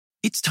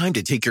It's time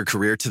to take your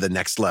career to the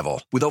next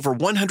level. With over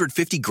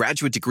 150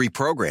 graduate degree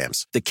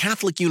programs, the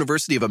Catholic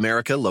University of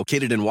America,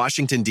 located in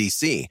Washington,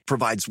 D.C.,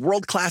 provides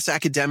world-class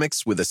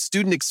academics with a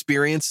student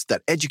experience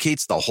that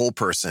educates the whole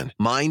person,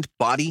 mind,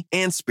 body,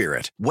 and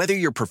spirit. Whether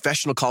your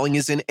professional calling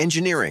is in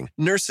engineering,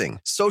 nursing,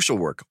 social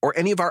work, or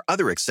any of our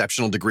other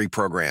exceptional degree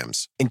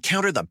programs,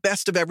 encounter the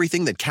best of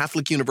everything that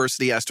Catholic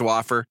University has to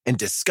offer and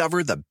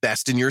discover the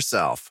best in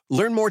yourself.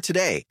 Learn more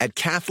today at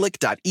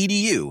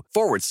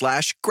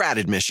catholic.edu/grad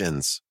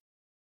admissions.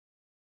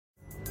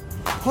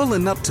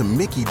 Pulling up to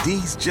Mickey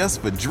D's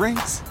just for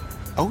drinks?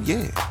 Oh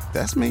yeah,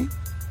 that's me.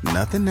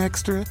 Nothing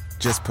extra,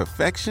 just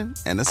perfection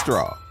and a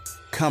straw.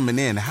 Coming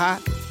in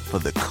hot for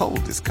the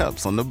coldest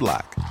cups on the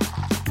block.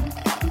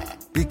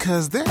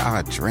 Because there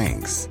are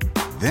drinks.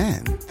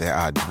 Then there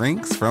are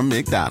drinks from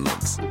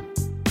McDonald's.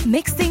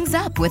 Mix things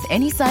up with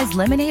any size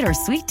lemonade or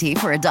sweet tea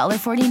for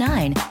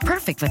 $1.49.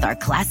 Perfect with our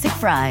classic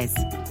fries.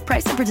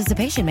 Price and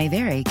participation may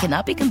vary.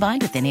 Cannot be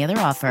combined with any other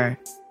offer.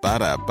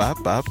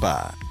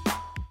 Ba-da-ba-ba-ba.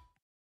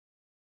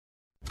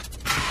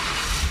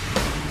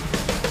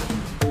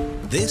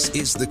 This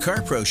is the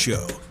CarPro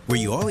Show, where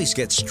you always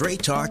get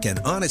straight talk and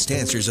honest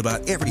answers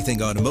about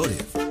everything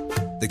automotive.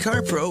 The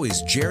CarPro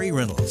is Jerry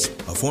Reynolds,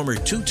 a former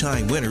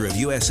two-time winner of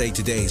USA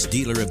Today's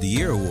Dealer of the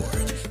Year award,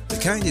 the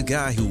kind of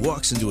guy who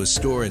walks into a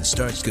store and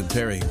starts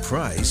comparing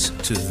price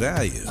to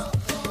value.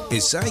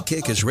 His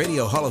sidekick is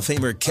Radio Hall of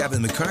Famer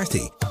Kevin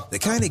McCarthy, the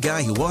kind of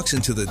guy who walks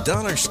into the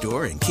dollar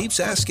store and keeps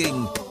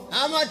asking,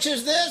 "How much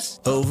is this?"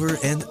 over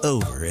and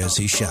over as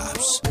he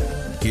shops.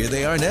 Here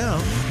they are now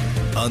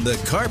on the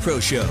CarPro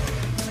Show.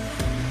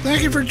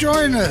 Thank you for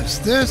joining us.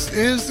 This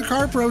is the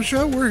CarPro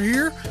Show. We're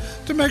here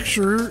to make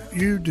sure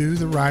you do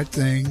the right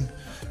thing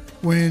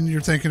when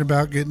you're thinking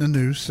about getting a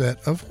new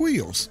set of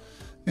wheels.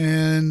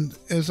 And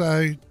as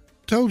I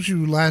told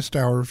you last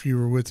hour, if you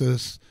were with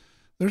us,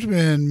 there's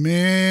been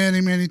many,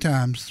 many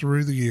times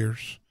through the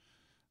years,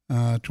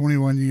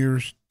 21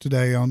 years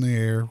today on the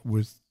air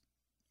with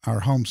our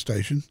home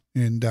station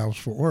in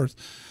Dallas-Fort Worth.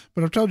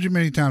 But I've told you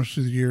many times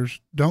through the years,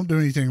 don't do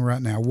anything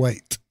right now.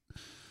 Wait.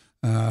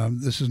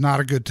 This is not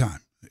a good time.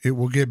 It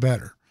will get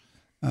better.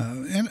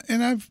 And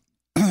I've,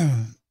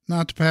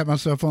 not to pat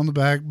myself on the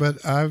back,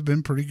 but I've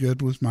been pretty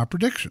good with my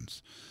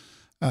predictions.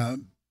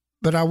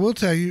 But I will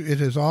tell you, it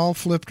has all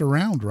flipped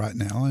around right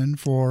now. And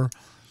for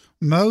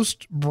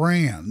most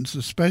brands,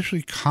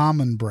 especially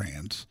common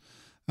brands,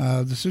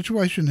 the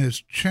situation has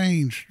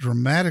changed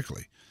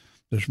dramatically.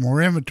 There's more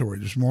inventory.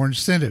 There's more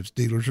incentives.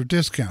 Dealers are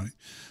discounting.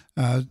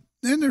 And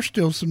there's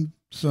still some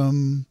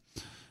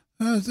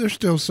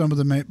of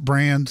the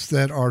brands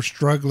that are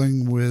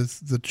struggling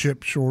with the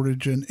chip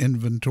shortage and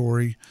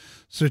inventory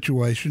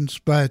situations.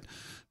 But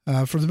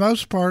for the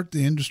most part,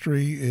 the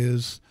industry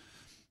is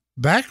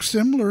back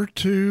similar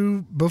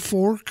to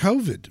before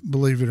COVID,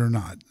 believe it or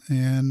not.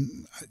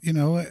 And, you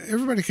know,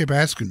 everybody kept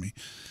asking me,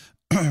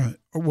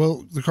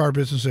 will the car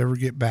business ever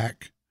get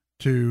back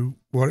to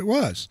what it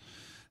was?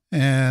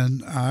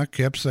 And I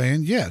kept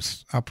saying,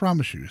 yes, I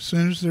promise you. As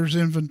soon as there's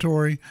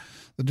inventory,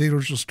 the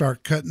dealers will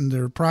start cutting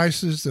their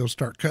prices. They'll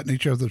start cutting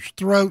each other's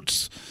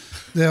throats.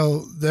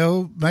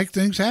 They'll make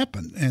things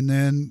happen. And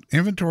then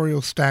inventory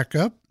will stack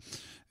up,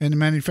 and the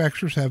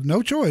manufacturers have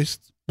no choice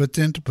but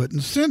then to put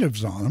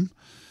incentives on them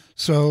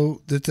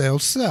so that they'll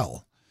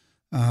sell.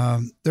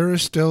 There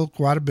is still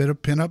quite a bit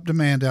of pent-up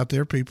demand out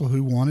there, people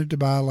who wanted to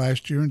buy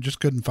last year and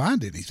just couldn't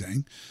find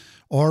anything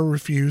or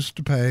refused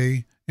to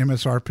pay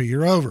MSRP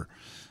or over.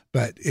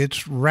 But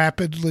it's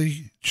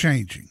rapidly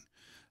changing.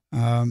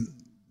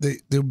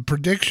 The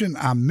prediction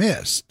I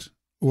missed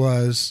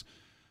was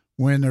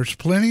when there's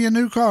plenty of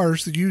new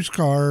cars, the used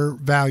car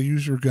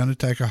values are going to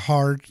take a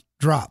hard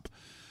drop.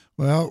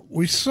 Well,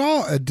 we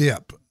saw a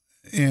dip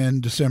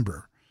in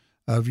December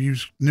of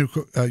used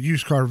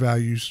car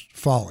values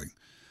falling.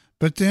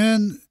 But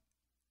then,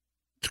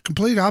 the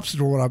complete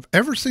opposite of what I've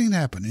ever seen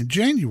happen, in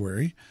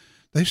January,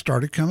 they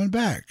started coming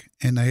back,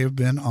 and they have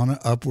been on an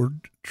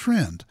upward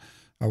trend.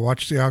 I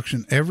watch the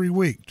auction every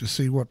week to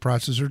see what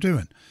prices are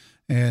doing,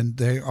 and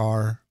they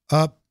are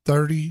up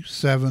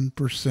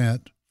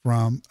 37%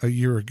 from a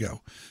year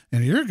ago.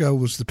 And a year ago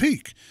was the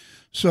peak.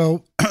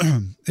 So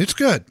it's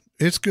good.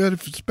 It's good,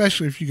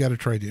 especially if you got a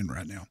trade-in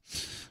right now.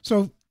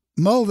 So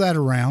mull that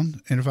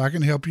around, and if I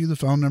can help you, the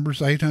phone number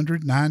is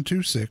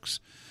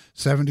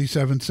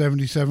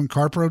 800-926-7777.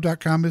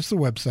 CarPro.com is the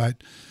website.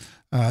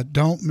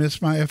 Don't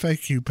miss my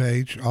FAQ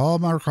page. All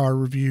my car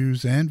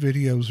reviews and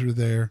videos are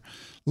there.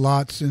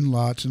 Lots and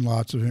lots and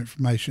lots of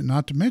information.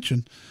 Not to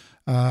mention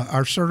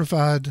our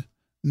certified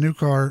new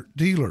car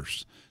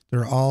dealers.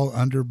 They're all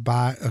under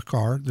Buy a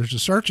Car. There's a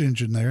search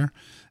engine there.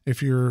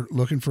 If you're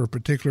looking for a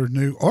particular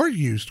new or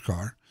used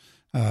car,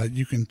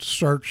 you can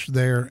search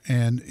there.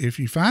 And if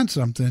you find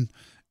something,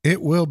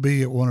 it will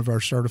be at one of our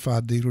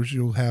certified dealers.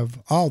 You'll have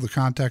all the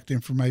contact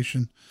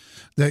information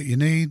that you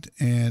need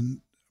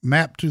and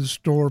map to the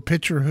store,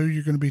 picture who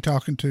you're going to be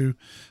talking to,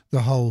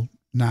 the whole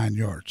 9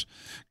 yards.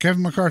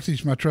 Kevin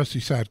McCarthy's my trusty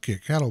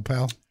sidekick. Hello,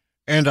 pal.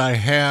 And I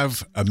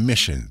have a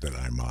mission that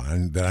I'm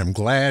on that I'm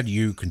glad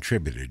you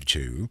contributed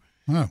to.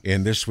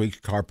 in this week's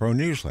CarPro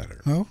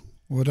newsletter. Oh,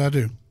 what'd I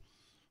do?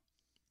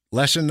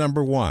 Lesson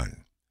number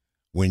 1.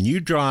 When you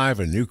drive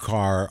a new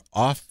car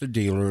off the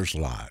dealer's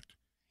lot,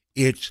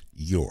 it's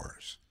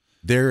yours.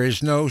 There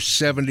is no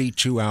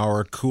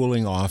 72-hour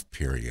cooling off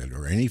period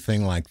or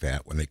anything like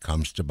that when it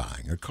comes to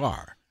buying a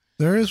car.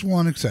 There is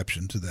one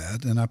exception to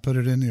that, and I put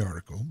it in the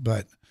article.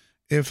 But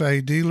if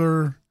a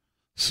dealer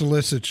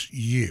solicits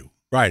you.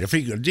 Right. If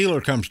a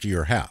dealer comes to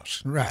your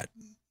house. Right.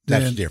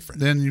 That's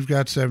different. Then you've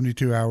got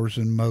 72 hours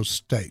in most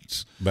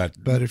states.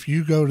 But if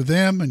you go to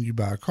them and you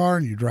buy a car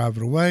and you drive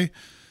it away,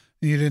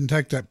 and you didn't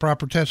take that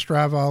proper test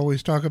drive I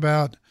always talk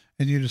about,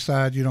 and you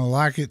decide you don't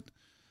like it,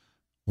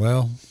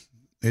 well,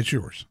 it's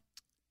yours.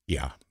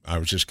 Yeah. I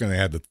was just going to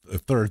add the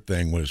third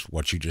thing was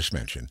what you just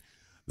mentioned,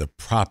 the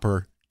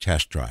proper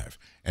test drive.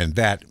 And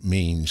that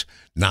means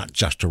not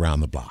just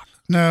around the block.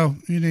 No,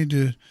 you need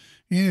to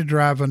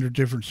drive under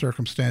different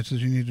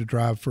circumstances. You need to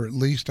drive for at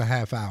least a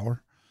half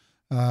hour.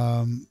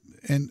 And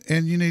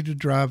you need to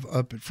drive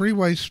up at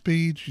freeway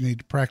speeds. You need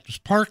to practice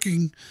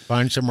parking.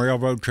 Find some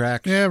railroad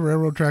tracks. Yeah,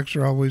 railroad tracks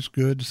are always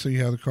good to see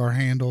how the car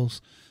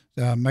handles.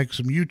 Make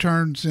some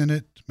U-turns in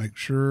it to make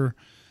sure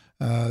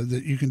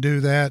that you can do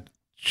that.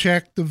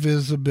 Check the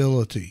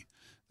visibility.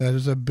 That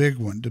is a big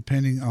one,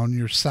 depending on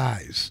your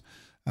size.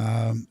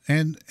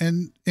 And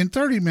in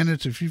 30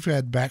 minutes, if you've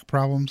had back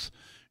problems,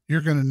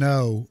 you're going to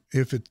know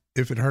if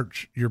it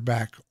hurts your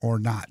back or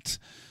not,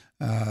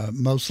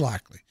 most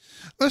likely.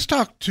 Let's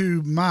talk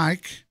to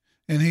Mike,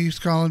 and he's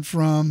calling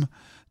from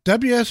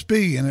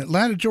WSB in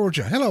Atlanta,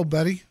 Georgia. Hello,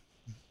 buddy.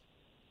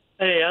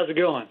 Hey, how's it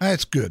going?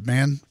 That's good,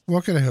 man.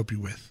 What can I help you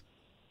with?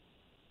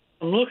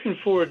 I'm looking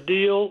for a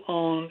deal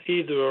on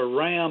either a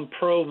Ram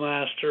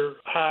ProMaster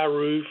high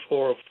roof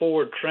or a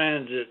Ford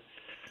Transit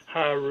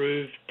high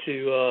roof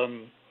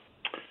to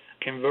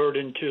convert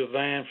into a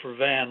van for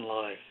van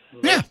life.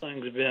 And those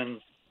things have been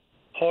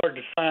hard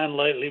to find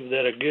lately, but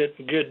at a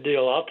good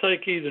deal. I'll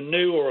take either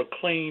new or a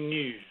clean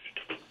used.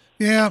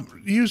 Yeah,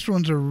 used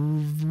ones are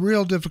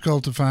real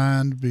difficult to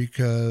find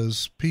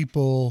because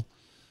people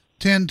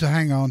tend to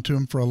hang on to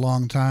them for a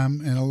long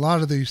time, and a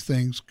lot of these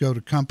things go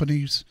to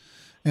companies,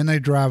 and they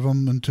drive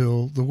them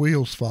until the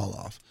wheels fall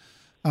off.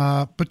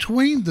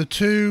 Between the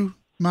two,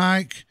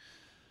 Mike,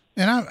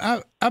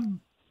 and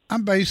I'm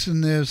basing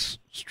this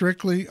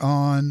strictly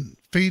on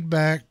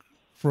feedback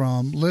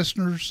from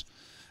listeners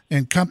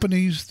and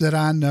companies that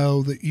I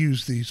know that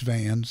use these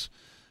vans.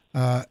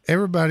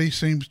 Everybody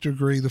seems to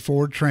agree the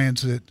Ford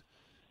Transit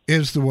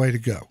is the way to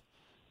go.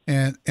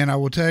 And I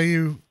will tell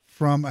you,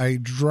 from a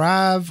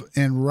drive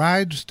and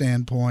ride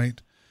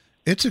standpoint,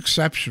 it's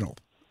exceptional.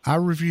 I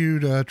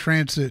reviewed a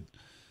Transit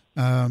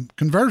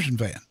conversion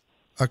van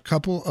a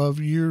couple of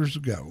years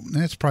ago. And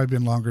it's probably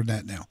been longer than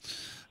that now,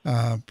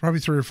 probably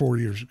 3 or 4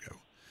 years ago.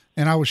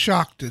 And I was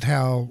shocked at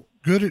how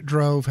good it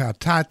drove, how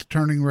tight the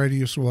turning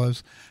radius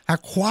was, how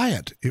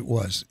quiet it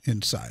was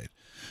inside.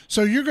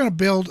 So you're going to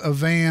build a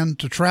van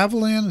to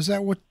travel in? Is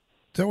that what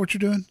you're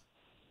doing?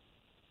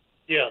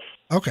 Yes.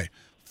 Okay.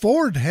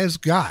 Ford has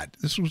got,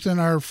 this was in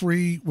our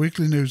free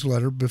weekly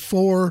newsletter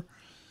before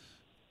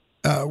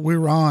we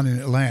were on in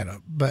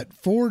Atlanta, but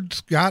Ford's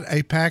got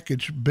a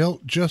package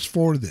built just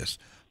for this.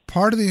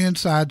 Part of the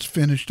inside's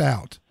finished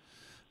out.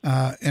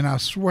 And I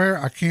swear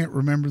I can't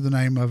remember the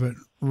name of it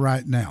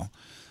right now.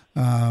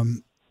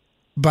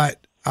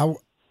 But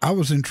I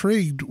was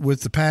intrigued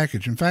with the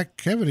package. In fact,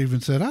 Kevin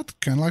even said, I'd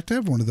kind of like to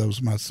have one of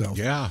those myself.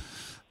 Yeah.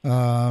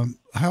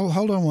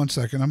 Hold on one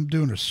second. I'm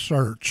doing a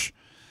search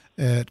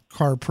at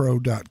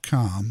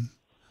carpro.com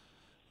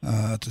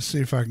to see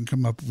if I can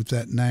come up with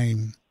that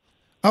name.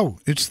 Oh,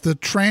 it's the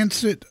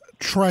Transit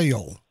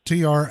Trail,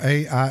 Trail.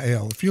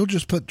 If you'll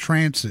just put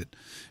Transit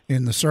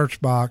in the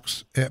search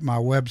box at my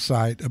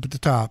website up at the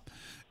top,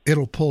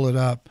 it'll pull it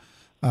up.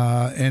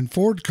 And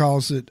Ford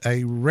calls it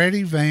a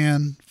ready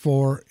van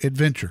for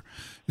adventure.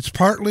 It's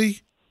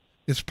partly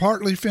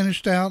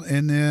finished out,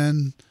 and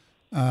then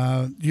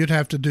you'd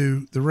have to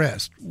do the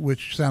rest,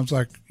 which sounds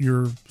like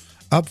you're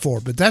up for.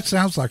 But that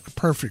sounds like the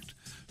perfect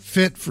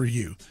fit for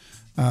you.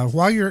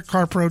 While you're at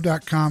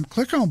carpro.com,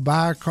 click on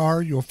Buy a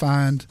Car. You'll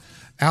find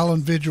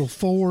Allen Vigil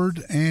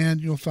Ford, and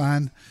you'll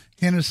find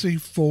Hennessy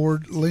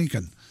Ford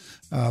Lincoln,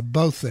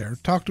 both there.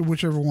 Talk to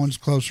whichever one's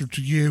closer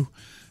to you.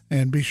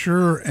 And be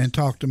sure and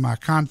talk to my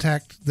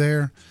contact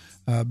there.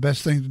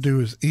 Best thing to do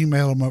is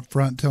email them up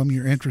front. Tell them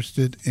you're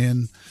interested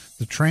in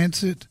the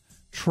Transit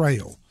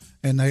Trail,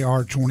 and they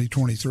are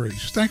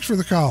 2023s. Thanks for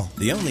the call.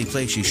 The only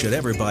place you should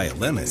ever buy a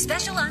lemon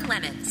Special on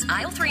lemons,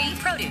 aisle 3,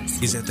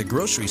 produce. is at the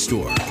grocery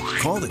store.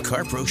 Call the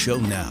CarPro Show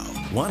now.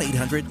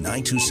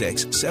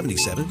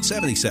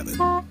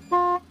 1-800-926-7777.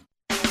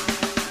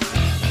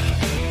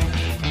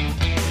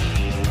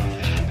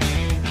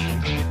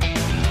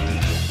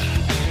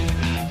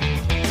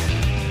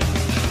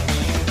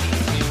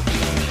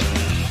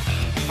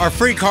 Our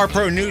free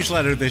CarPro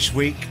newsletter this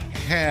week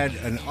had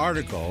an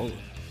article,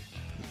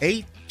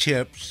 8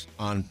 tips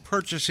on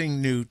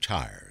purchasing new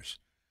tires.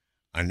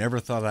 I never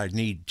thought I'd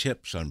need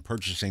tips on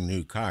purchasing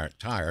new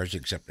tires,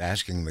 except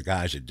asking the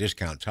guys at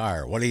Discount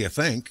Tire, what do you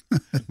think?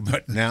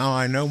 But now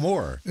I know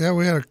more. Yeah,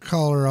 we had a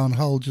caller on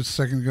hold just a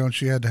second ago, and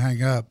she had to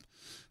hang up.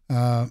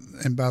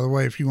 And by the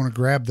way, if you want to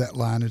grab that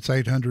line, it's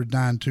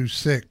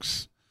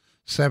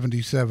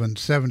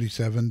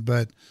 800-926-7777.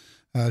 But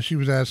she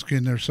was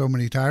asking, there's so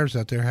many tires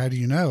out there, how do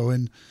you know?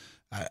 And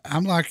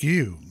I'm like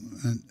you,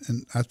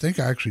 and I think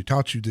I actually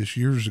taught you this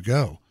years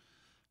ago.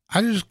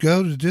 I just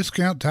go to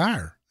Discount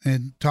Tire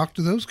and talk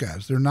to those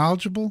guys. They're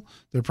knowledgeable.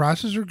 Their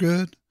prices are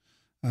good.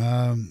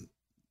 They're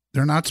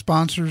not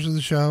sponsors of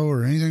the show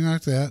or anything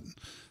like that.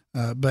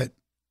 But,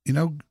 you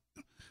know,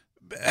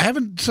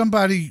 having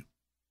somebody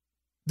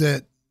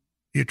that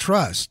you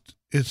trust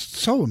is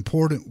so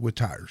important with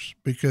tires,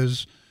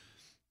 because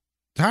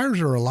tires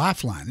are a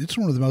lifeline. It's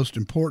one of the most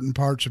important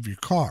parts of your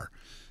car.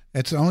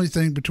 It's the only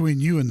thing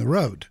between you and the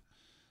road.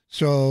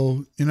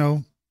 So, you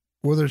know,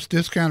 whether it's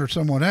Discount or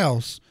someone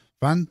else,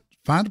 find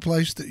a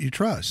place that you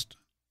trust.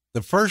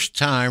 The first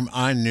time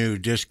I knew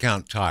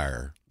Discount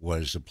Tire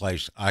was a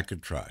place I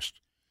could trust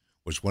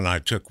was when I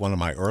took one of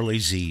my early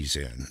Zs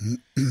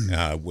in,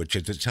 which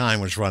at the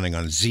time was running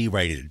on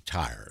Z-rated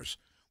tires,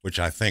 which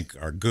I think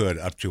are good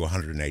up to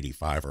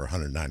 185 or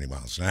 190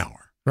 miles an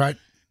hour. Right.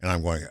 And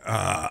I'm going,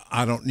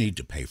 I don't need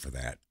to pay for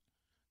that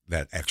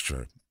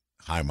extra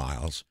high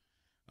miles.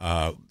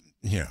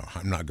 You know,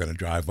 I'm not going to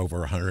drive over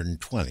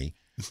 120,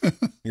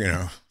 you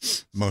know,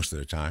 most of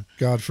the time.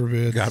 God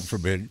forbid. God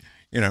forbid.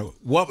 You know,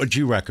 what would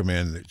you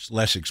recommend that's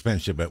less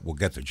expensive but will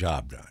get the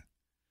job done?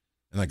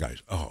 And the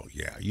guy's, oh,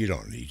 yeah, you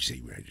don't need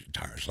Z-rated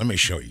tires. Let me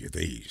show you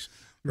these.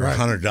 They're Right.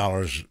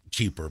 $100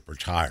 cheaper per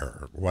tire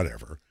or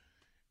whatever.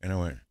 And I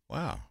went,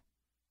 wow,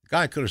 the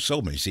guy could have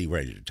sold me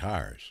Z-rated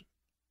tires.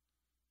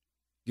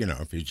 You know,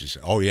 if he just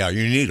said, oh, yeah,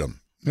 you need them.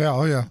 Yeah,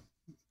 oh, yeah.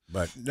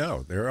 But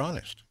no, they're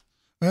honest.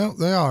 Well,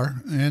 they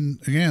are. And,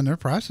 again, their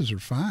prices are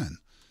fine.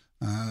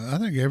 I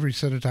think every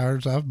set of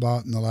tires I've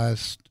bought in the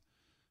last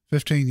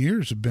 15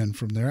 years have been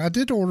from there. I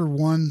did order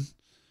one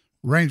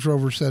Range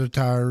Rover set of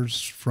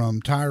tires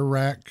from Tire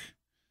Rack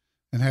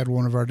and had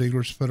one of our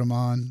dealers put them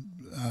on.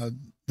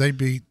 They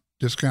beat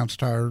Discount's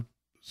tire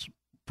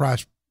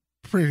price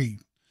pretty.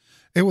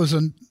 It was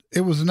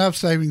enough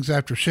savings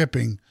after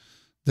shipping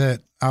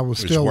that I was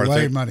still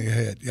way money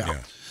ahead. Yeah.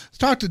 Let's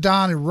talk to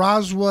Don in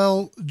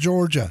Roswell,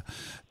 Georgia.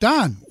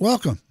 Don,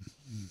 welcome.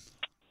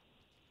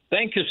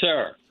 Thank you,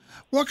 sir.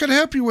 What can I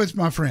help you with,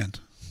 my friend?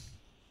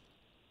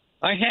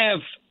 I have,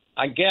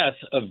 I guess,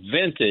 a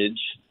vintage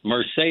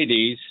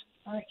Mercedes.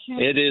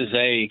 It is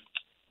a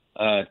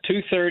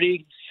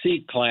 230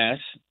 C-Class,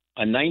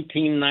 a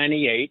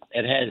 1998.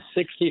 It has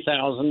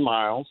 60,000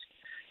 miles.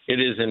 It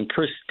is in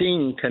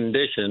pristine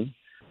condition,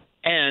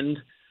 and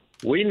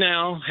we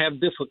now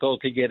have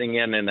difficulty getting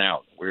in and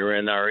out. We're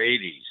in our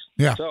 80s.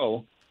 Yeah.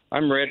 So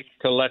I'm ready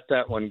to let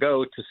that one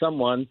go to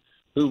someone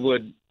who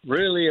would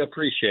really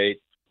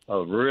appreciate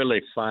a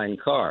really fine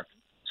car.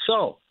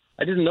 So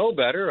I didn't know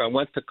better. I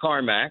went to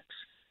CarMax.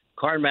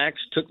 CarMax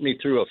took me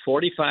through a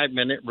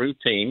 45-minute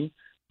routine.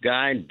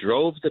 Guy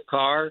drove the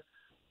car,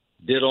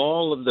 did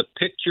all of the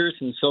pictures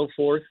and so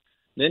forth,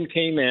 then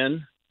came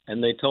in,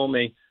 and they told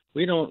me,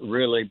 we don't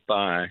really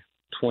buy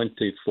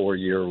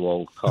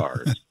 24-year-old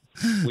cars.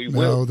 We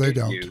will they give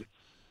don't. you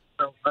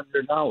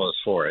 $100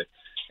 for it.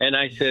 And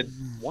I said,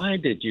 why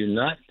did you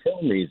not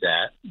tell me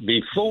that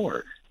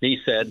before? He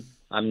said,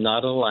 I'm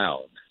not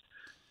allowed.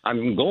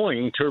 I'm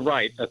going to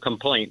write a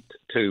complaint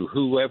to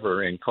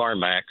whoever in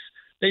CarMax.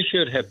 They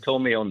should have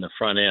told me on the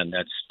front end.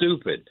 That's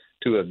stupid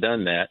to have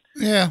done that.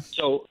 Yeah.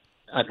 So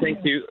I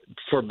thank you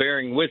for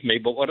bearing with me.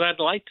 But what I'd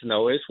like to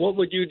know is, what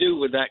would you do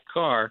with that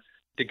car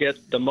to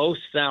get the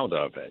most out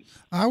of it?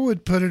 I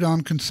would put it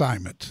on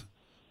consignment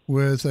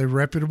with a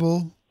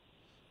reputable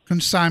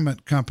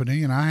consignment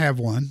company, and I have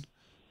one.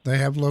 They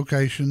have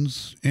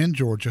locations in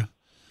Georgia.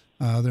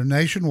 They're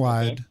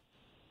nationwide.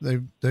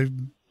 Okay.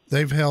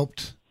 They've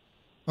helped.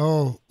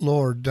 Oh,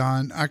 Lord,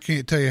 Don, I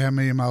can't tell you how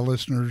many of my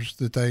listeners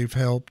that they've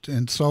helped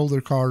and sold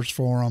their cars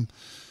for them.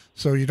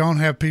 So you don't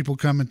have people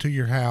coming to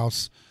your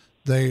house.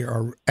 They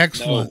are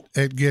excellent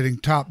at getting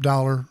top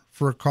dollar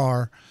for a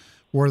car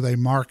where they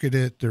market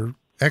it. They're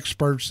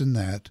experts in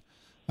that.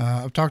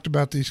 I've talked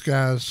about these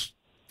guys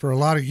for a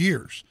lot of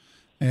years,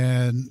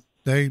 and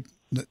they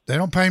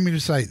don't pay me to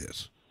say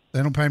this.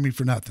 They don't pay me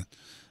for nothing.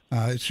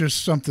 It's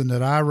just something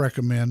that I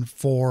recommend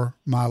for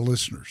my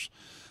listeners.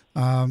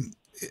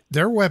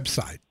 Their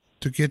website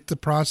to get the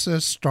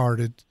process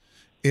started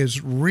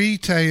is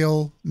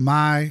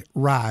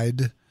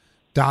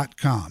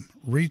retailmyride.com.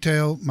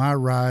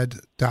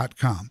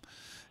 Retailmyride.com.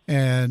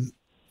 And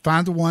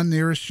find the one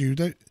nearest you.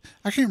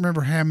 I can't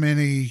remember how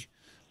many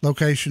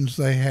locations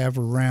they have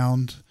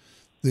around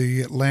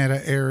the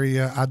Atlanta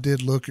area. I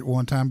did look at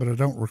one time, but I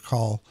don't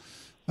recall.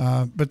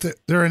 But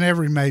they're in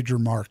every major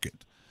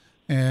market.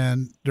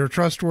 And they're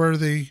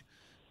trustworthy.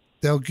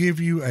 They'll give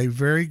you a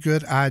very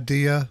good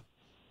idea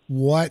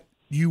what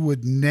you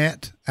would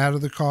net out of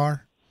the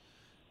car.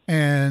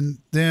 And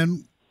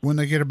then when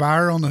they get a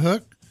buyer on the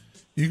hook,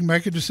 you can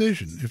make a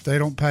decision. If they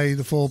don't pay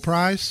the full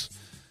price,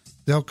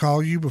 they'll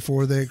call you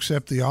before they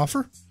accept the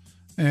offer,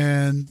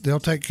 and they'll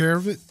take care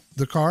of it,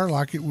 the car,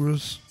 like it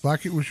was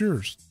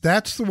yours.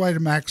 That's the way to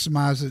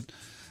maximize it,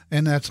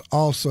 and that's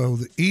also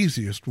the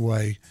easiest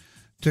way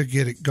to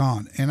get it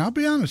gone. And I'll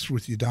be honest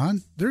with you,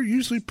 Don, they're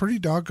usually pretty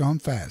doggone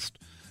fast.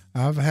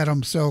 I've had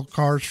them sell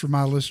cars for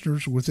my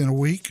listeners within a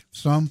week.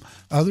 Some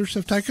others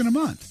have taken a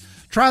month.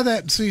 Try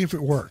that and see if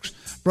it works.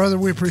 Brother,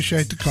 we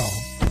appreciate the call.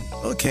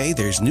 Okay,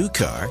 there's new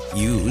car,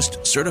 used,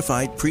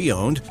 certified,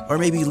 pre-owned, or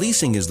maybe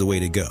leasing is the way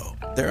to go.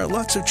 There are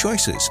lots of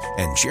choices,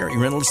 and Jerry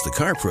Reynolds, the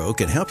Car Pro,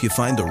 can help you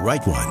find the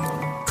right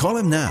one. Call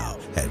him now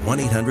at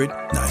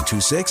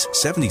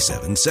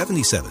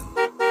 1-800-926-7777.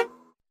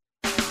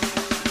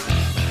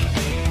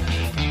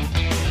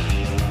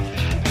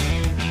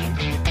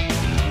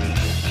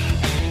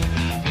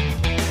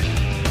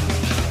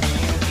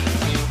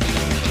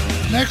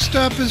 Next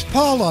up is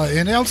Paula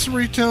in El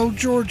Cerrito,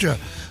 Georgia.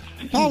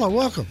 Paula,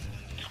 welcome.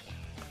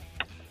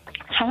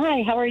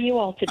 Hi, how are you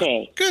all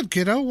today? Good,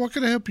 kiddo. What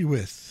can I help you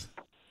with?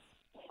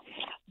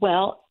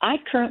 Well, I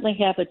currently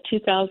have a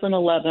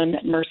 2011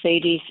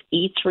 Mercedes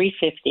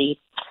E350,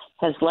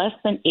 has less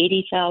than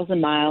 80,000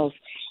 miles,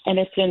 and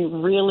it's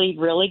in really,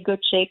 really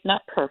good shape.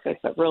 Not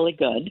perfect, but really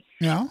good.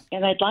 Yeah.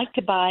 And I'd like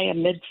to buy a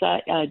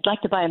midsize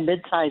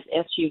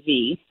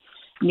SUV,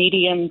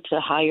 medium to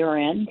higher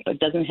end, but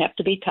doesn't have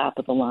to be top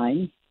of the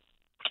line.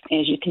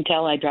 As you can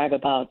tell, I drive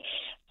about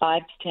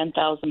 5,000 to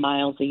 10,000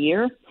 miles a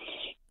year.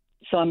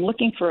 So I'm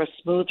looking for a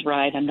smooth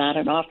ride. I'm not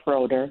an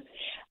off-roader.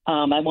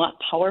 I want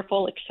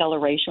powerful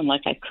acceleration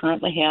like I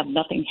currently have,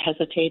 nothing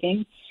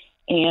hesitating.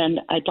 And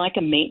I'd like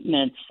a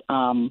maintenance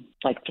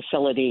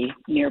facility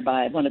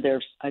nearby, one of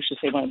their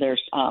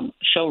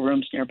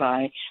showrooms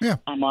nearby. Yeah.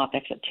 I'm off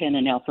exit 10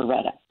 in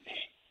Alpharetta.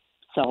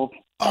 So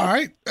all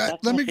right,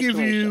 let me give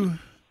you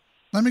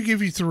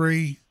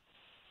 3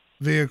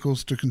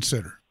 vehicles to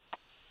consider.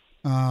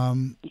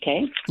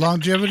 Okay.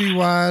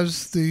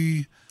 Longevity-wise,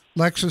 the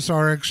Lexus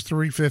RX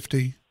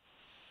 350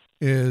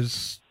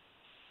 is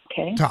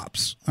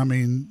tops. I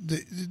mean,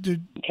 you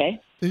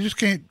just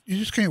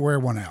can't wear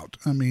one out.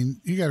 I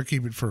mean, you got to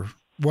keep it for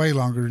way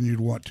longer than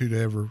you'd want to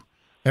ever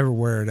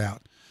wear it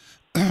out.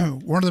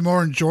 One of the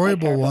more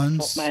enjoyable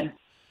ones.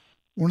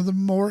 One of the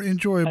more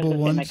enjoyable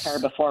ones. My car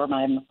before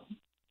mine.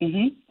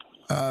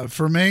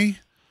 For me,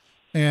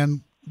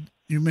 and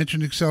you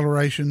mentioned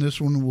acceleration. This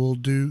one will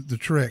do the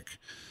trick,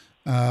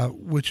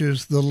 which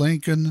is the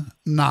Lincoln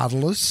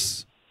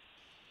Nautilus.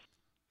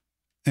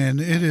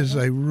 And it is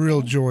a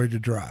real joy to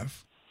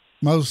drive.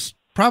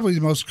 Probably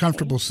the most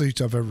comfortable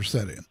seats I've ever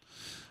sat in.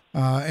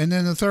 And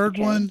then the third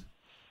one,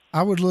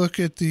 I would look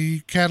at the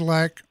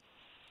Cadillac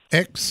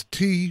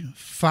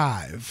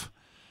XT5.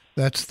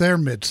 That's their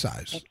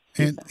midsize.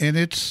 And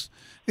it's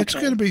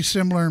going to be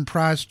similar in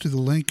price to the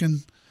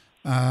Lincoln.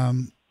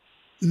 None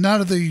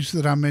of these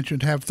that I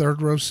mentioned have third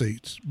row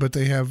seats, but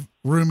they have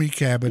roomy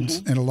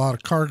cabins and a lot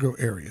of cargo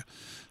area.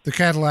 The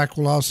Cadillac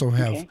will also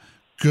have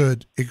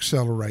good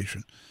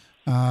acceleration.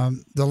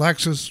 The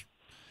Lexus,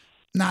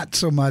 not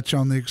so much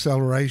on the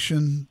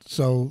acceleration,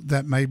 so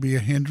that may be a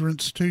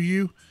hindrance to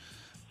you,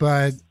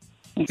 but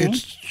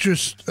it's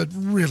just a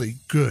really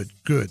good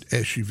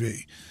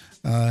SUV.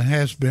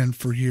 Has been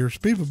for years.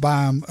 People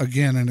buy them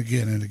again and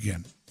again and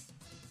again.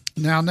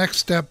 Now, next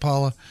step,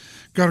 Paula,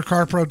 go to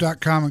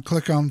carpro.com and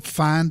click on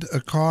Find a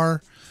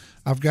Car.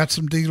 I've got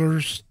some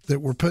dealers that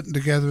we're putting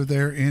together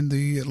there in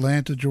the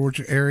Atlanta,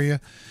 Georgia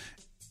area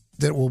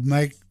that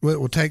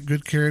will take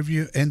good care of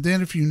you. And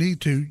then if you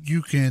need to,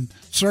 you can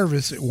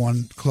service at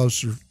one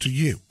closer to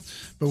you.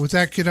 But with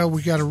that, kiddo,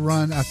 we got to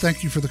run. I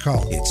thank you for the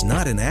call. It's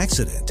not an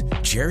accident.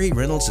 Jerry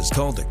Reynolds is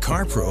called the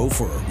Car Pro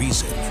for a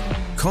reason.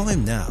 Call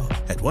him now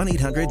at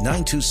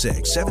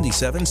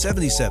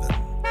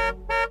 1-800-926-7777.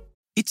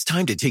 It's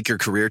time to take your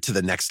career to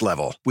the next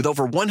level. With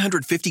over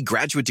 150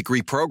 graduate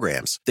degree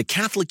programs, the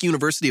Catholic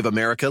University of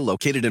America,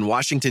 located in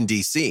Washington,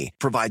 D.C.,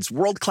 provides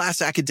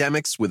world-class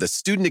academics with a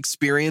student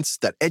experience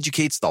that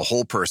educates the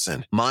whole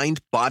person, mind,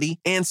 body,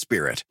 and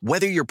spirit.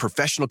 Whether your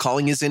professional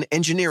calling is in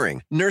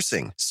engineering,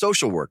 nursing,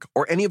 social work,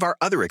 or any of our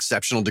other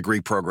exceptional degree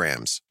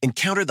programs,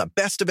 encounter the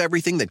best of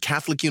everything that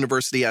Catholic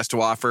University has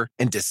to offer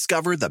and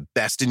discover the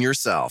best in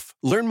yourself.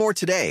 Learn more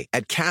today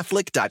at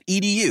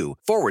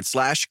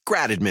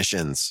catholic.edu/grad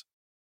admissions.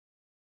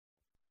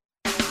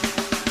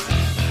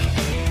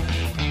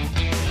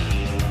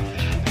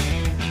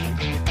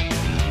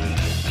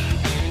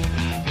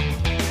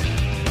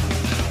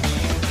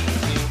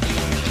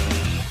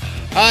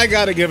 I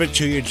got to give it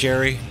to you,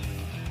 Jerry.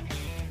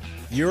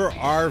 Your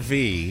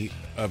video,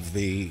 of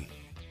the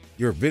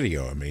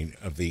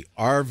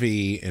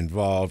RV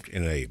involved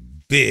in a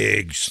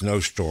big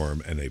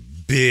snowstorm and a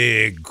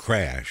big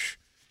crash.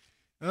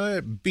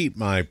 It beat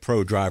my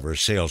pro driver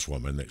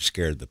saleswoman that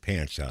scared the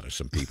pants out of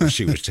some people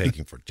she was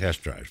taking for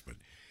test drives. But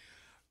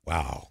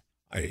wow,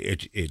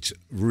 it's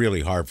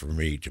really hard for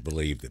me to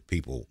believe that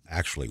people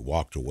actually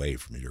walked away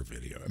from your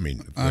video. I mean,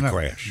 the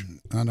crash.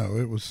 I know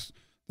it was.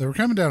 They were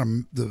coming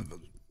down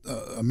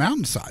a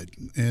mountainside,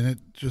 and it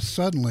just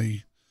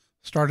suddenly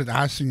started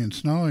icing and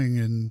snowing,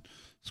 and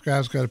this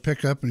guy's got a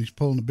pickup and he's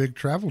pulling a big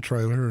travel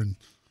trailer, and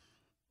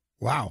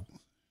wow,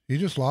 he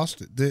just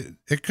lost it.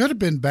 It could have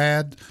been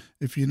bad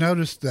if you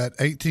noticed that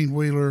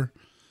 18-wheeler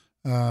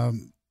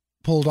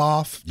pulled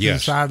off to the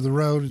side of the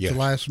road at the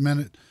last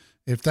minute.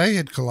 If they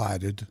had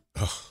collided,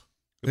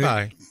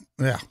 goodbye.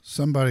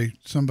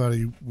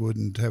 Somebody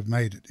wouldn't have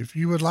made it. If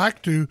you would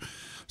like to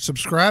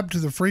subscribe to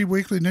the free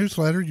weekly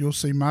newsletter, you'll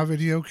see my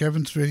video,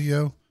 Kevin's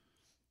video.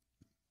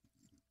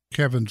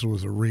 Kevin's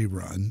was a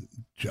rerun,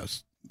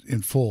 just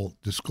in full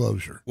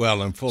disclosure.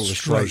 Well, in full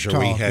disclosure,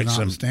 we had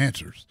some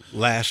answers.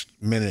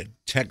 Last-minute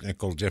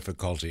technical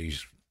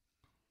difficulties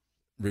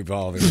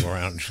revolving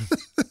around.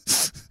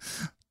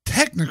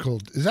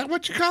 Technical? Is that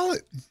what you call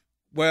it?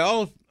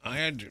 Well,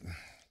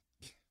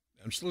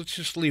 let's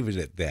just leave it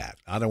at that.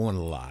 I don't want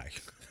to lie.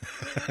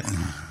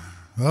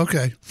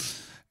 Okay.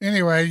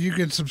 Anyway, you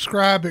can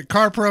subscribe at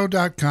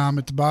carpro.com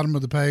at the bottom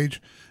of the page,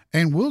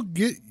 and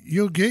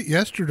you'll get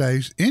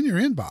yesterday's in your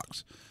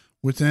inbox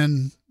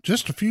within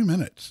just a few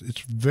minutes.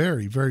 It's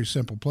very, very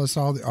simple. Plus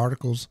all the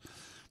articles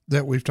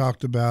that we've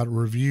talked about, a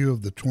review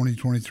of the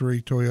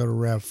 2023 Toyota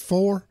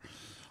RAV4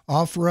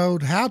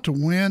 off-road, how to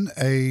win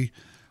a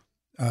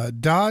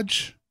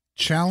Dodge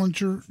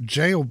Challenger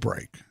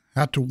jailbreak,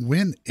 how to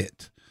win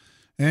it.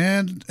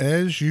 And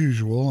as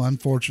usual,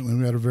 unfortunately,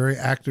 we had a very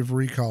active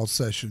recall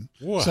section.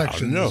 Wow,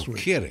 section no this week.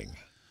 Kidding.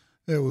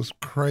 It was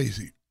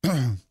crazy.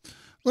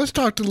 Let's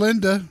talk to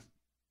Linda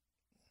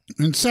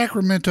in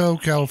Sacramento,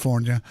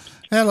 California.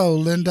 Hello,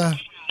 Linda.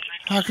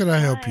 How can I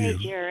help you?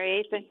 Hi,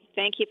 Jerry.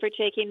 Thank you for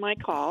taking my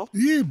call.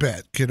 You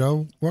bet,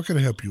 kiddo. What can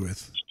I help you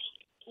with?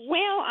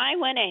 Well, I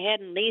went ahead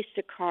and leased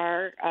a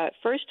car.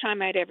 First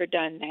time I'd ever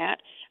done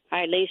that.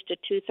 I leased a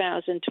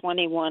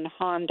 2021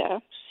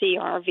 Honda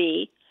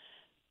CR-V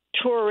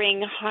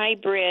touring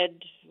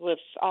hybrid with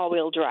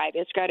all-wheel drive.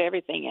 It's got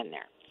everything in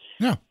there.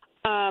 Yeah.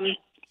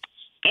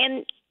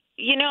 And,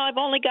 I've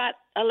only got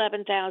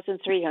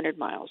 11,300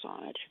 miles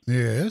on it.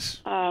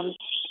 Yes.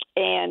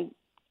 And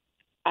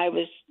I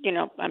was,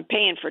 I'm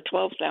paying for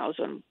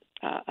 $12,000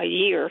 a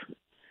year,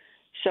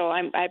 so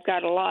I've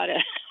got a lot of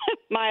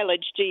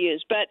mileage to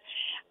use. But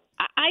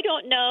I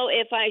don't know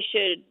if I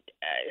should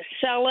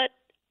sell it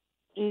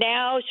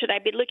now. Should I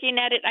be looking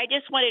at it? I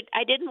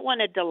didn't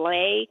want to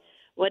delay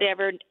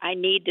whatever I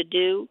need to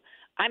do.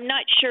 I'm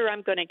not sure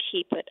I'm going to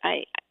keep it.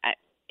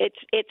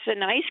 It's a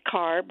nice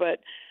car, but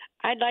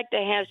I'd like to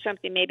have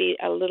something maybe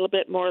a little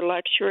bit more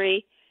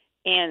luxury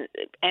and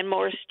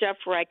more stuff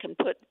where I can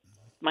put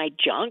my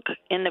junk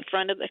in the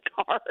front of the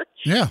car.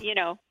 Yeah.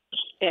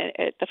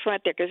 At the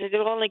front there, because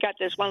they've only got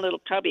this one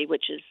little cubby,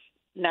 which is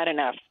not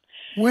enough.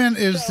 When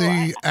is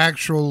the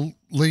actual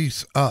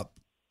lease up,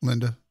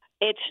 Linda?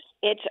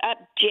 It's up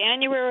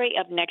January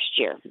of next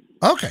year.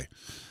 Okay.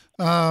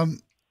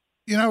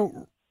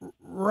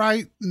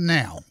 Right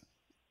now,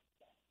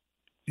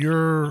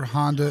 your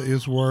Honda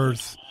is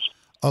worth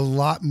a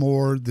lot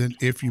more than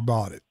if you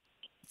bought it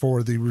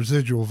for the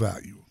residual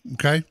value.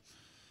 Okay.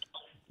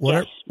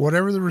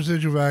 Whatever the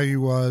residual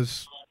value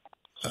was,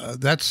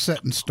 that's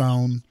set in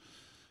stone.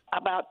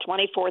 About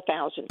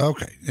 $24,000.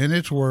 Okay, and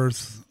it's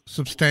worth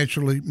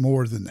substantially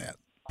more than that.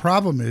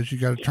 Problem is, you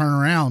got to turn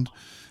around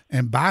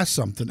and buy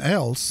something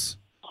else,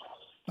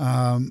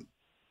 and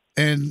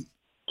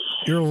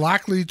you're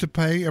likely to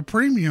pay a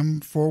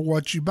premium for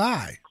what you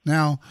buy.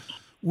 Now,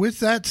 with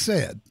that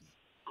said,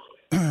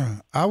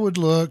 I would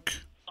look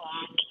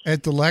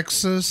at the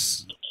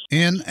Lexus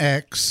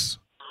NX,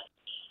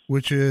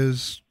 which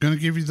is going to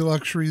give you the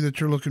luxury that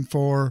you're looking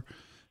for.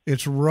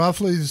 It's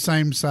roughly the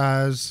same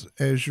size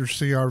as your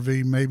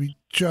CR-V, maybe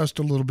just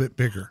a little bit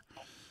bigger.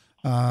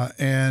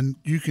 And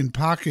you can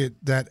pocket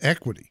that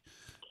equity.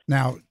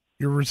 Now,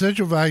 your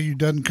residual value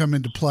doesn't come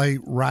into play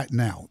right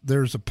now.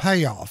 There's a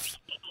payoff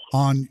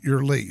on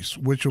your lease,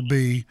 which will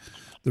be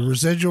the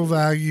residual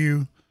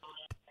value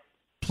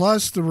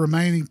plus the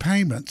remaining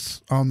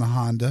payments on the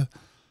Honda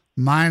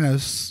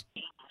minus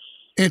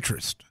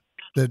interest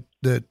that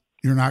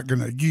you're not going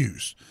to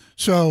use.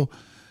 So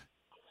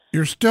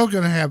you're still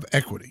going to have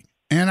equity,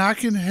 and I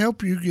can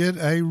help you get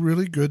a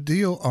really good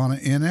deal on an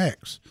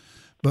NX.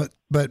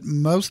 But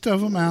most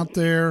of them out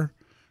there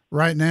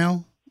right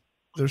now,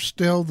 they're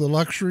still, the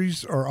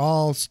luxuries are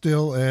all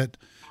still at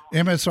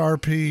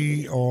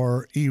MSRP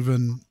or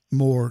even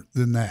more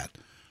than that.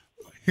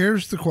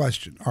 Here's the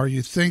question. Are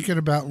you thinking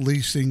about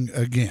leasing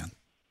again?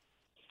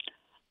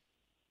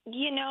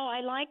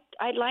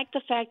 I like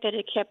the fact that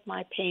it kept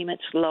my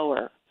payments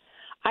lower.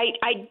 I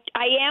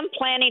am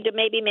planning to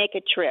maybe make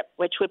a trip,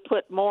 which would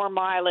put more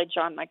mileage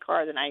on my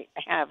car than I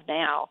have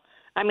now.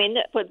 I mean,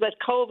 with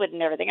COVID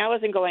and everything, I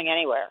wasn't going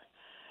anywhere.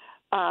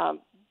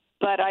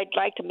 But I'd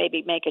like to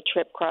maybe make a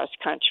trip cross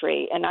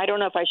country, and I don't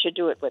know if I should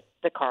do it with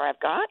the car I've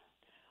got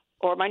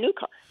or my new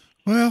car.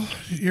 Well,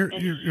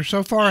 you're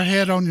so far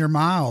ahead on your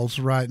miles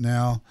right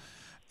now.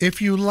 If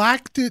you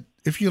liked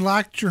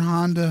your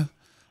Honda,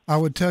 I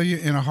would tell you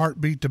in a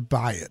heartbeat to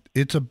buy it.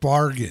 It's a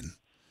bargain.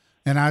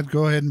 And I'd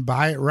go ahead and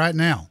buy it right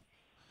now.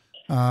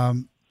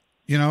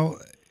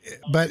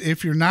 But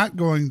if you're not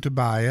going to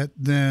buy it,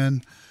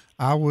 then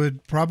I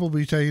would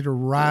probably tell you to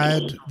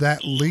ride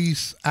that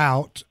lease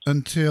out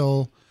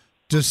until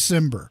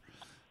December.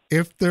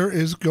 If there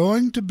is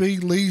going to be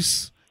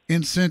lease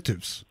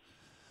incentives,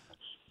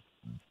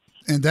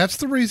 and that's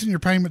the reason your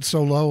payment's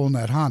so low on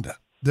that Honda.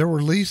 There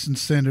were lease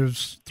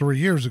incentives 3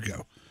 years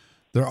ago.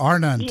 There are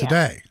none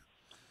today.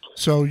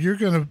 So you're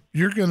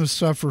gonna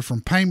suffer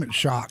from payment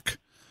shock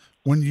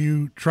when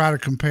you try to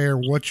compare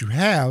what you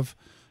have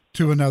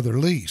to another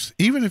lease.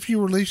 Even if you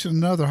were leasing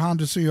another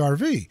Honda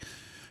CR-V,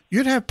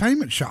 you'd have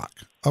payment shock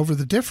over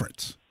the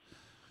difference.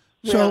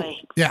 So,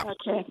 Really? yeah.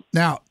 Okay.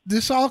 Now,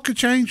 this all could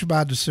change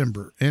by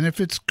December. And if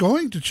it's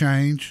going to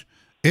change,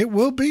 it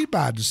will be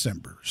by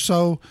December.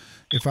 So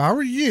if I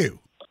were you,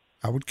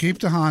 I would keep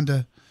the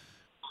Honda,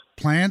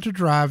 plan to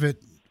drive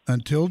it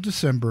until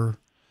December,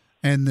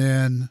 and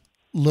then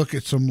look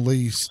at some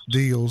lease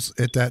deals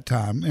at that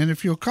time. And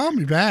if you'll call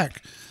me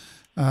back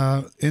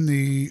in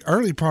the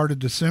early part of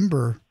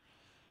December,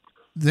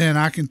 then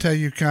I can tell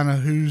you kind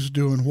of who's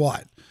doing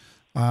what.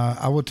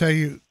 I will tell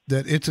you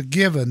that it's a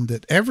given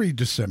that every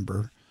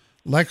December,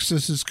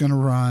 Lexus is going to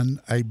run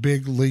a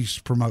big lease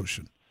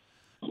promotion.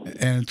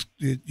 And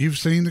you've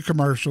seen the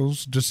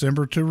commercials,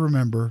 December to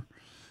Remember.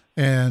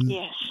 And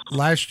Yes.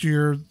 last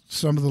year,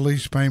 some of the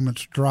lease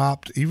payments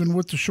dropped, even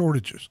with the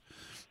shortages.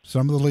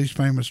 Some of the lease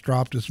payments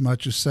dropped as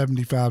much as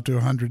 $75 to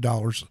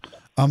 $100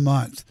 a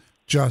month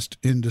just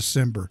in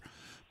December.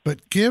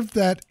 But give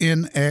that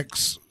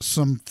NX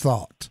some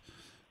thought.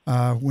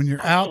 When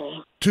you're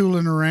out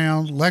tooling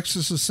around,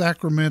 Lexus of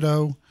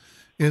Sacramento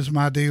is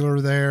my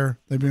dealer there.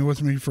 They've been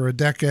with me for a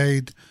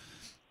decade.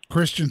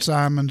 Christian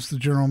Simons, the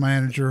general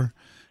manager,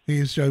 he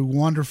is a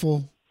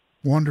wonderful,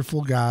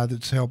 wonderful guy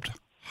that's helped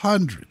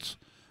hundreds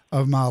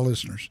of my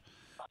listeners.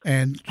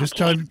 And just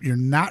tell them you're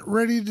not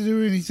ready to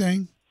do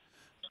anything,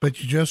 but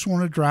you just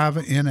want to drive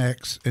an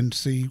NX and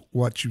see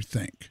what you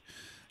think.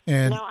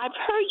 And Now, I've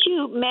heard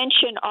you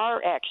mention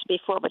RX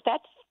before, but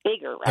that's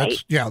bigger,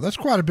 right? that's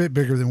quite a bit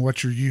bigger than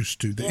what you're used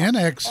to. The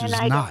NX is and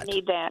I not. don't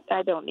need that.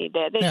 I don't need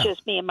that. It's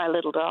just me and my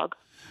little dog.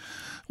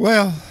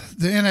 Well,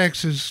 the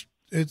NX is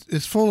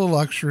it's full of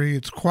luxury.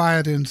 It's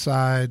quiet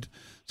inside.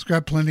 It's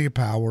got plenty of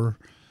power,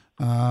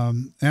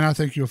 and I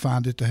think you'll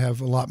find it to have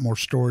a lot more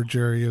storage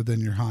area than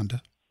your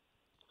Honda.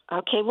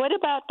 Okay, what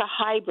about the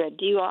hybrid?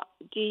 Do you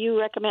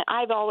recommend?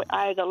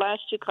 The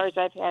last two cars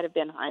I've had have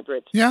been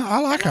hybrids. Yeah, I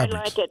like And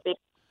hybrids. I like it.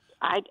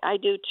 I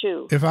do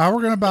too. If I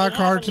were going to buy a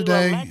car They have a new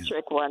today,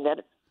 electric one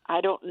that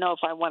I don't know if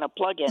I want a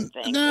plug-in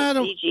thing. No, I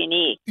don't-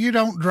 PG&E. you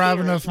don't drive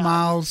Here enough is not.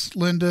 miles,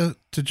 Linda,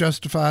 to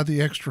justify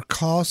the extra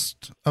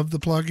cost of the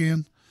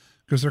plug-in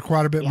because they're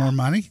quite a bit more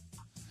money.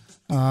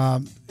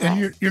 And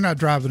you're not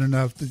driving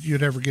enough that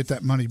you'd ever get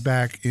that money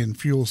back in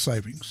fuel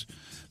savings.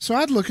 So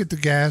I'd look at the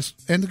gas,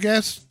 and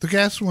the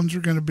gas ones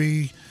are going to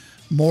be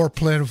more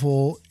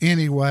plentiful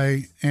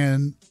anyway,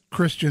 and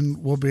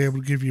Christian will be able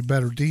to give you a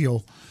better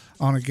deal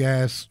on a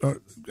gas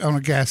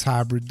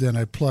hybrid than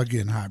a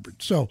plug-in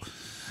hybrid. So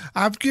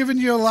I've given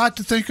you a lot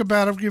to think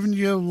about. I've given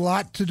you a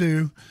lot to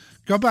do.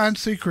 Go by and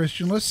see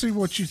Christian. Let's see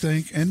what you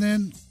think, and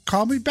then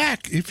call me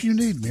back if you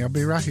need me. I'll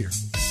be right here.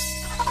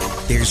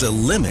 There's a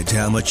limit to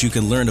how much you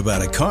can learn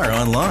about a car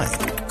online.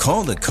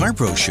 Call the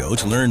CarPro Show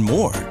to learn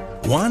more.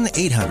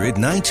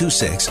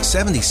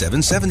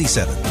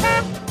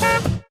 1-800-926-7777.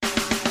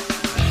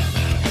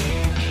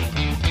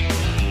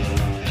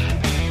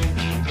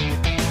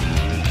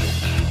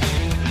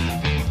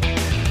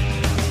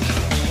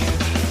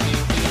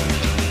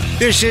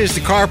 This is the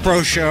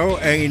CarPro Show.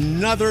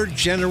 Another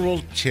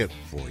general tip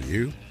for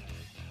you.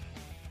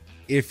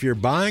 If you're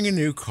buying a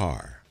new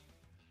car,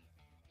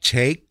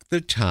 take the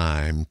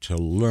time to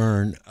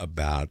learn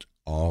about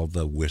all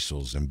the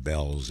whistles and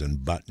bells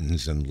and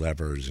buttons and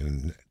levers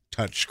and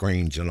touch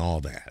screens and all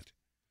that.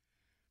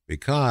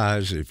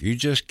 Because if you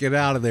just get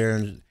out of there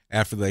and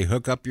after they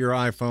hook up your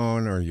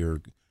iPhone or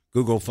your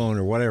Google phone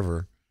or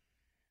whatever,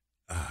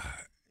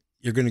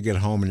 you're going to get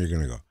home and you're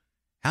going to go,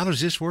 how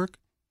does this work?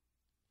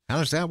 How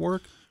does that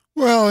work?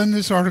 Well, in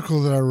this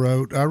article that I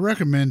wrote, I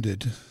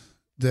recommended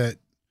that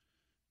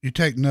you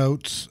take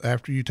notes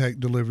after you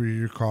take delivery of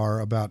your car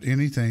about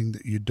anything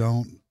that you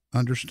don't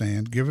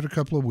understand. Give it a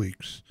couple of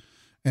weeks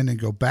and then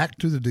go back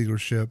to the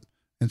dealership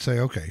and say,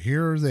 okay,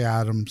 here are the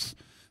items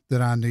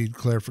that I need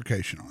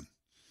clarification on.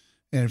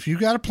 And if you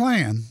got a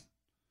plan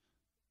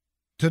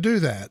to do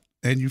that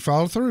and you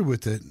follow through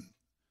with it,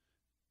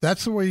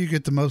 that's the way you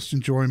get the most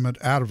enjoyment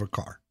out of a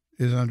car,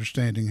 is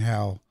understanding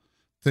how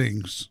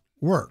things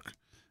work.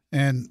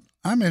 And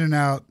I'm in and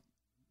out,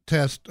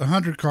 test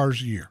 100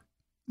 cars a year,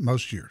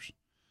 most years.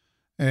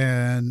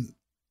 And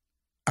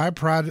I've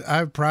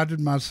prided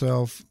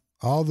myself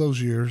all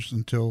those years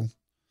until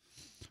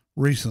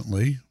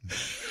recently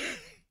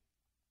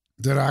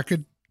that I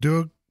could do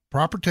a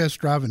proper test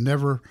drive and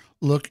never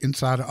look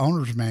inside an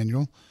owner's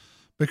manual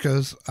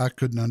because I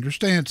couldn't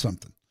understand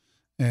something.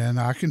 And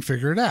I can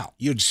figure it out.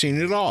 You'd seen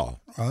it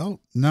all. Oh,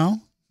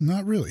 no,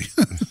 not really.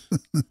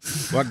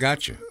 What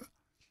got you?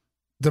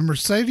 The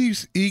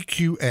Mercedes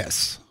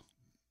EQS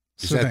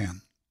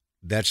sedan.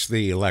 That's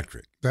the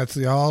electric. That's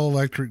the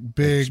all-electric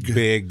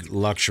big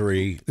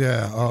luxury.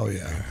 Yeah. Oh,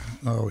 yeah.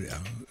 Oh, yeah.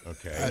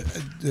 Okay.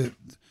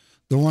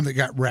 The one that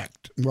got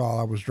wrecked while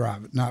I was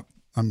driving.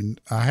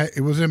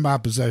 It was in my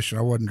possession.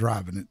 I wasn't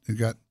driving it. It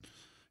got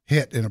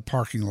hit in a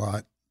parking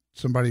lot.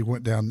 Somebody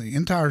went down the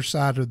entire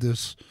side of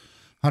this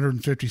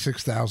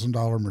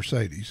 $156,000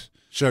 Mercedes.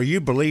 So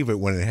you believe it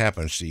when it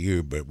happens to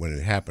you, but when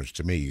it happens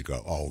to me, you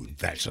go, "Oh,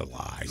 that's a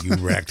lie. You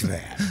wrecked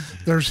that."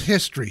 There's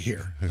history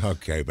here.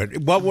 Okay, but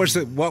what was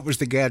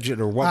the gadget,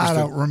 or what was I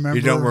don't remember.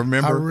 You don't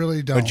remember? I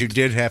really don't. But you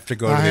did have to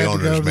go to the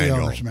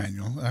owner's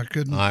manual. I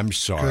couldn't. I'm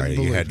sorry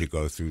you had it. to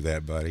go through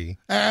that, buddy.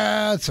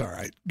 That's all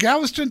right.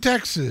 Galveston,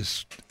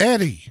 Texas.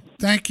 Eddie,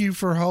 thank you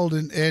for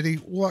holding. Eddie,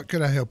 what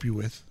could I help you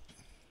with?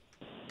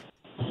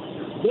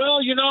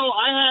 Well,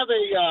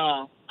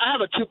 I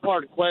have a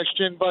two-part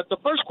question, but the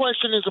first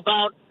question is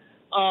about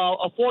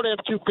a Ford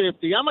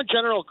F-250. I'm a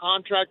general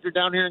contractor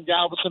down here in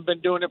Galveston, been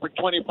doing it for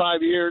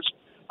 25 years.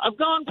 I've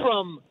gone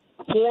from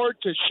Ford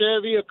to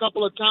Chevy a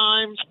couple of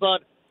times,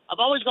 but I've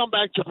always gone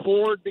back to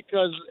Ford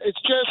because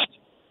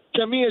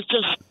to me,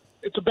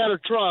 it's a better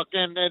truck,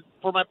 and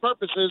for my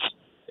purposes,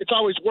 it's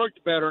always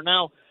worked better.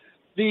 Now,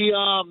 the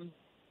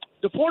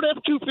Ford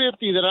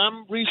F-250 that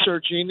I'm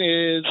researching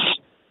is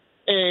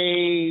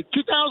a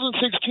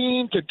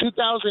 2016 to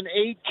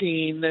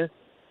 2018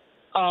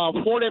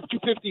 Ford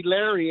F-250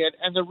 Lariat,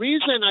 and the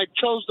reason I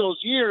chose those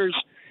years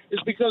is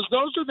because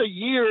those are the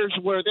years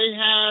where they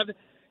had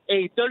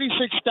a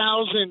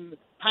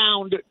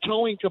 36,000-pound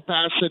towing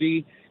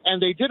capacity,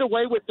 and they did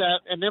away with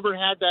that and never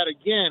had that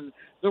again.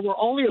 There were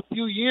only a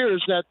few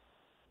years that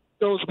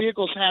those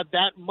vehicles had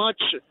that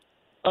much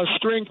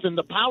strength in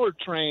the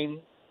powertrain,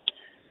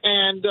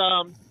 and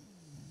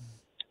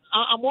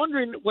I'm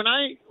wondering, when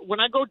I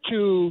go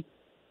to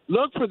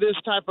look for this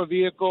type of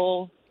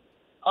vehicle,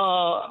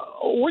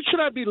 what should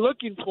I be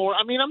looking for?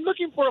 I mean, I'm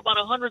looking for about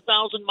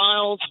 100,000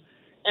 miles,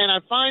 and I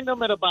find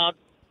them at about,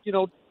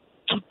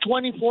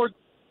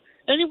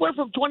 anywhere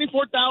from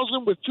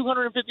 24,000 with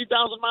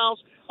 250,000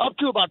 miles up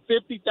to about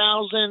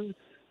 50,000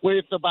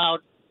 with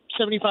about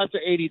 75 to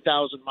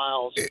 80,000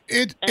 miles.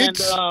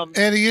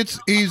 Eddie, it's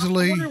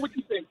easily. What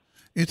you think?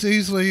 It's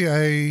easily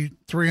a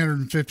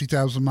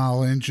 350,000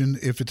 mile engine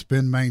if it's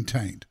been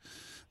maintained.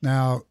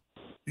 Now,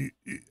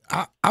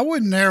 I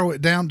wouldn't narrow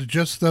it down to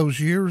just those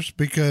years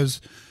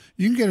because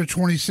you can get a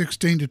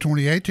 2016 to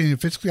 2018.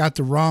 If it's got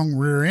the wrong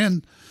rear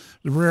end,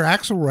 the rear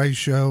axle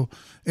ratio,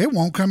 it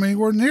won't come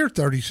anywhere near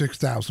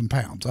 36,000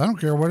 pounds. I don't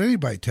care what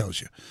anybody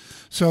tells you.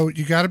 So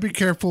you got to be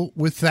careful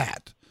with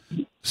that.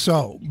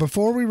 So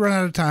before we run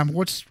out of time,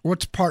 what's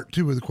part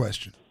two of the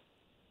question?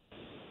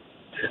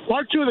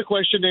 Part two of the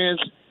question is,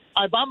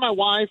 I bought my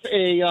wife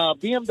a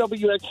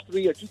BMW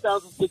X3, a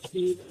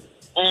 2016,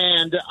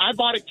 and I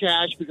bought it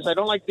cash because I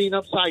don't like being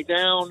upside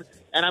down,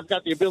 and I've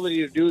got the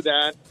ability to do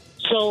that.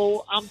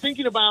 So I'm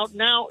thinking about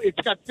now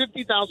it's got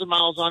 50,000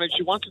 miles on it.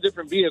 She wants a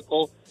different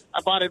vehicle.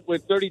 I bought it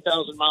with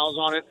 30,000 miles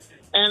on it.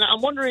 And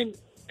I'm wondering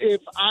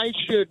if I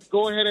should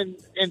go ahead and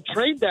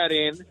trade that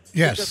in.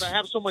 Yes. Because I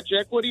have so much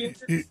equity.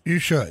 You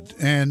should.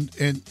 And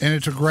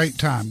it's a great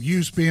time.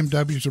 Used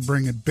BMWs are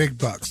bringing big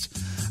bucks.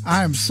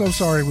 I am so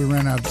sorry we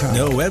ran out of time.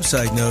 No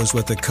website knows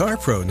what the Car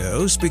Pro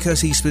knows because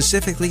he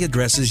specifically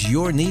addresses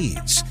your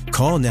needs.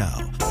 Call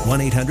now,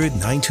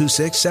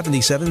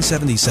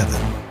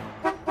 1-800-926-7777.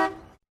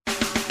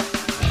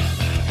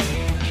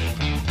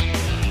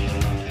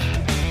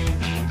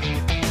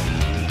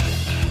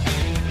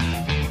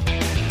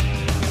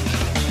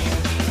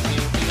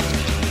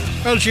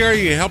 Well,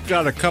 Jerry, you helped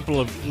out a couple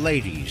of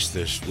ladies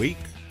this week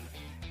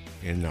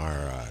in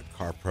our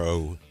Car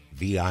Pro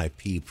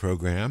VIP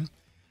program.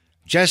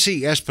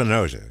 Jesse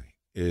Espinoza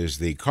is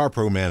the Car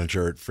Pro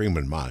manager at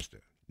Freeman Mazda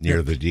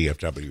near the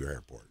DFW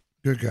airport.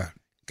 Good guy.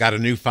 Got a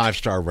new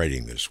 5-star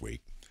rating this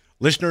week.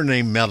 Listener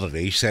named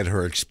Melody said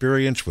her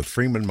experience with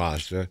Freeman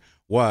Mazda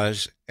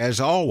was, as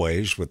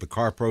always with the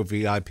Car Pro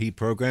VIP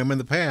program in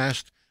the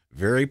past,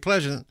 very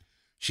pleasant.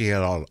 She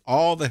had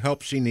all the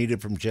help she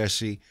needed from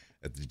Jesse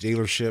at the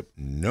dealership,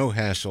 no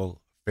hassle,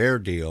 fair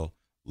deal,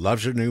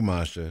 loves her new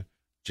Mazda.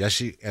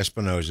 Jesse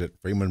Espinoza at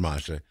Freeman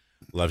Mazda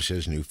loves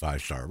his new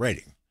 5-star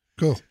rating.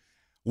 Cool.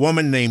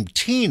 Woman named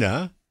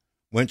Tina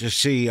went to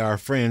see our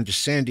friend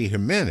Sandy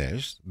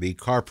Jimenez, the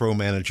Car Pro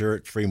manager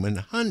at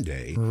Freeman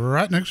Hyundai.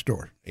 Right next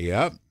door.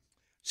 Yep.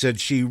 Said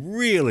she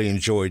really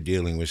enjoyed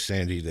dealing with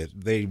Sandy, that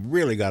they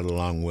really got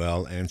along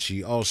well, and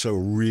she also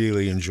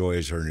really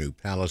enjoys her new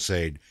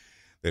Palisade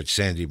that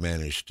Sandy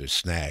managed to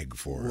snag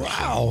for her.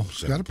 Wow.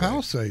 Got a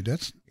Palisade.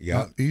 That's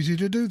not easy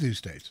to do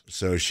these days.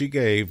 So she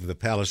gave the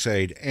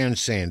Palisade and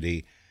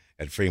Sandy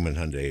at Freeman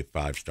Hyundai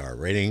 5-star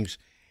ratings.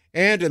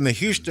 And in the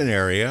Houston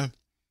area,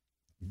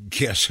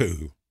 guess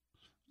who?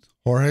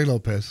 Jorge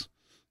Lopez.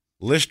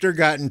 Lister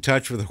got in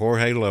touch with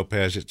Jorge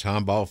Lopez at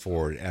Tomball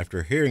Ford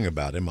after hearing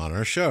about him on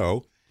our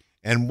show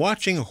and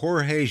watching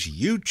Jorge's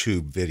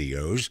YouTube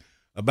videos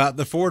about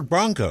the Ford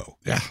Bronco.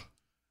 Yeah.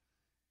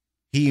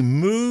 He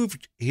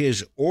moved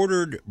his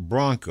ordered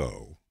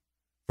Bronco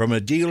from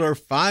a dealer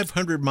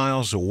 500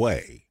 miles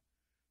away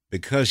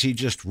because he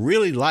just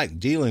really liked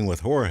dealing with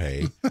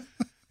Jorge.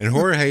 And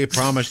Jorge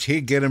promised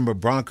he'd get him a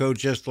Bronco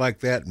just like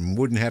that and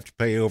wouldn't have to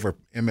pay over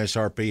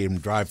MSRP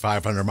and drive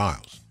 500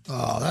 miles.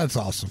 Oh, that's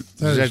awesome.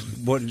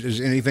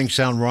 Does anything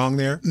sound wrong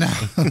there? No.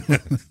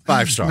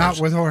 5 stars. Not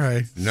with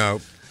Jorge.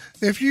 No.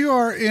 If you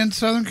are in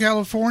Southern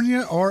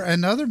California or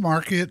another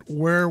market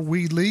where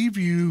we leave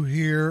you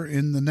here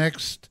in the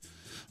next,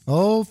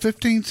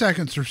 15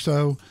 seconds or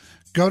so,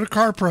 go to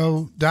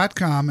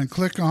carpro.com and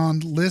click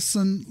on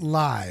Listen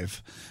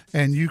Live,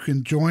 and you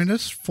can join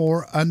us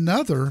for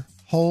another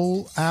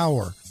whole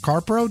hour.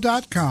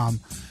 carpro.com,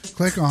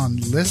 click on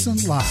Listen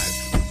Live.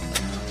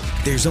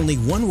 There's only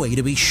one way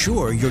to be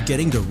sure you're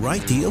getting the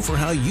right deal for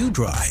how you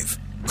drive.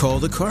 Call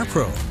the Car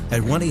Pro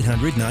at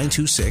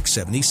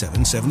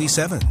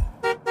 1-800-926-7777.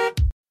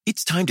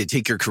 It's time to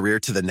take your career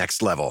to the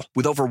next level.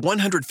 With over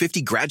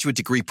 150 graduate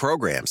degree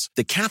programs,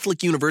 the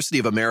Catholic University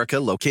of America,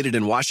 located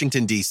in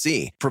Washington,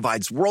 D.C.,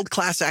 provides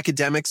world-class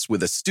academics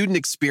with a student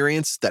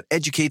experience that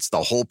educates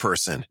the whole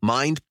person,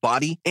 mind,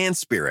 body, and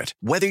spirit.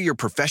 Whether your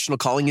professional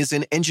calling is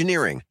in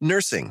engineering,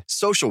 nursing,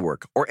 social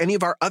work, or any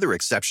of our other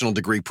exceptional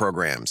degree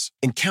programs,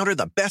 encounter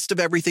the best of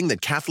everything that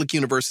Catholic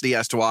University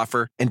has to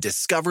offer and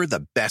discover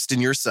the best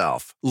in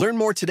yourself. Learn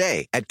more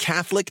today at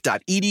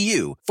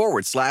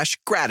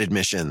catholic.edu/grad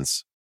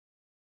admissions.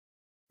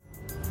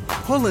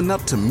 Pulling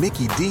up to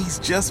Mickey D's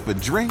just for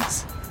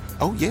drinks?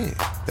 Oh yeah,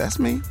 that's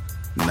me.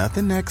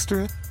 Nothing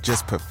extra,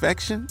 just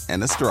perfection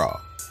and a straw.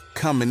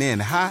 Coming in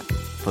hot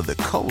for the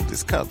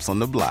coldest cups on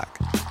the block.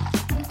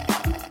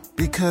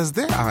 Because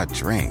there are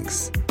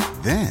drinks.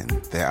 Then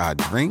there are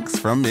drinks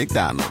from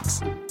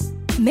McDonald's.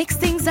 Mix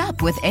things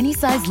up with any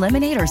size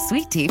lemonade or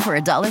sweet tea for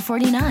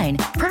 $1.49.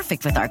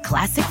 Perfect with our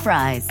classic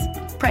fries.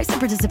 Price and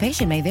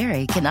participation may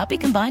vary. Cannot be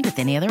combined with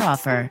any other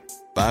offer.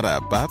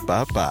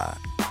 Ba-da-ba-ba-ba.